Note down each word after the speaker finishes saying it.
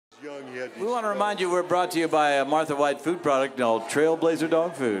he had these. We want to remind you we're brought to you by a Martha White food product called Trailblazer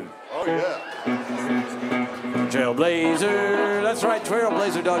Dog Food. Oh, yeah. Trailblazer, that's right,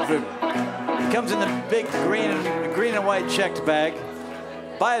 Trailblazer Dog Food. It comes in the big green and white checked bag.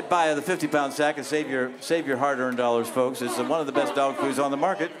 Buy it by the 50-pound sack and save your hard-earned dollars, folks. It's one of the best dog foods on the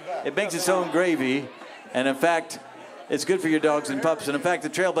market. It makes its own gravy, and in fact, it's good for your dogs and pups. And in fact, the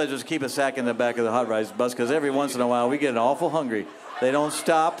Trailblazers keep a sack in the back of the hot rice bus because every once in a while we get awful hungry. They don't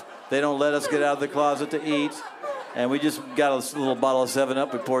stop. They don't let us get out of the closet to eat. And we just got a little bottle of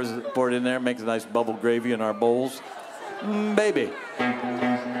 7-Up. We pour it in there, makes a nice bubble gravy in our bowls. Baby.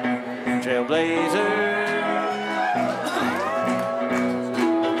 Trailblazer.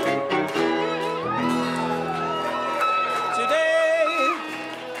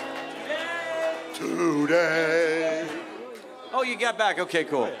 Today. Oh, you got back. Okay,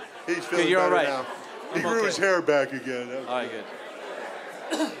 cool. He's feeling you're better all right. now. He grew his hair back again. All right, good.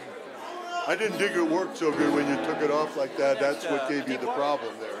 I didn't think it worked so good when you took it off like that. That's what gave you the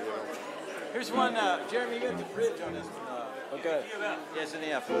problem there, you know. Here's one, Jeremy, you got the bridge on this one. Okay. Yes, in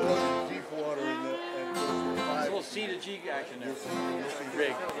the F. Deep water and a little C to G action there.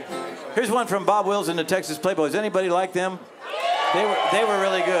 Rig. Here's one from Bob Wills and the Texas Playboys. Anybody like them? They were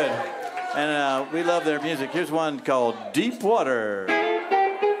really good. And we love their music. Here's one called Deep Water.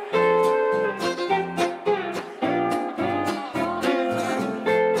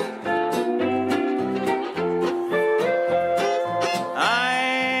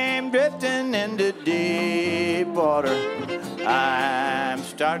 I'm drifting into deep water. I'm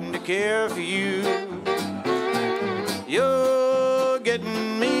starting to care for you. You're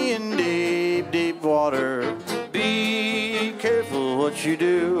getting me in deep, deep water. Be careful what you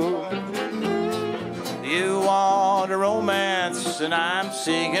do. You want a romance and I'm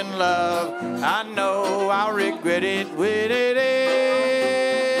seeking love. I know I'll regret it when it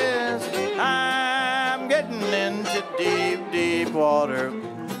ends. I'm getting into deep, deep water.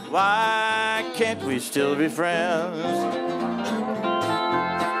 Why can't we still be friends?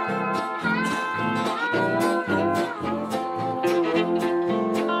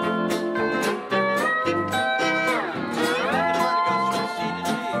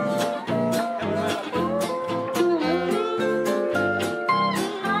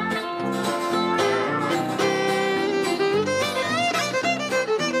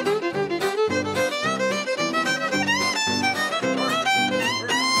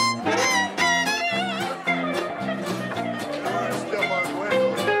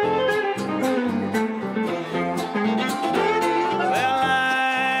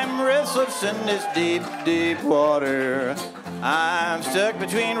 In this deep, deep water, I'm stuck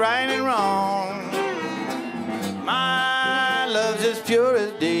between right and wrong. My love's as pure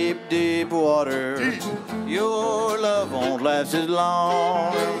as deep, deep water. Your love won't last as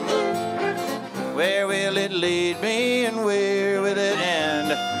long. Where will it lead me and where will it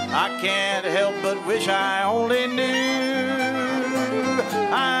end? I can't help but wish I only knew.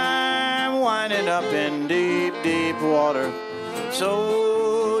 I'm winding up in deep, deep water.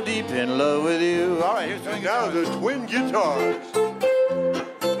 So deep in love with you. All right, here's twin guitars. Now the twin guitars.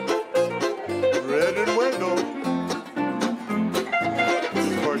 Red and Wendell.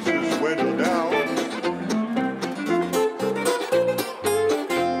 Of course, there's Wendell down.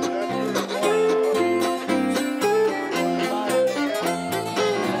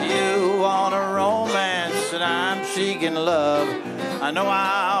 You want a romance and I'm seeking love. I know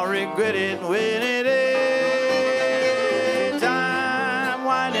I'll regret it when it ends. I'm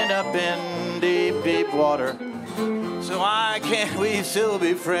winding up in deep, deep water. So why can't we still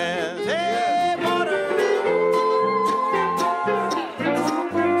be friends? Hey, water!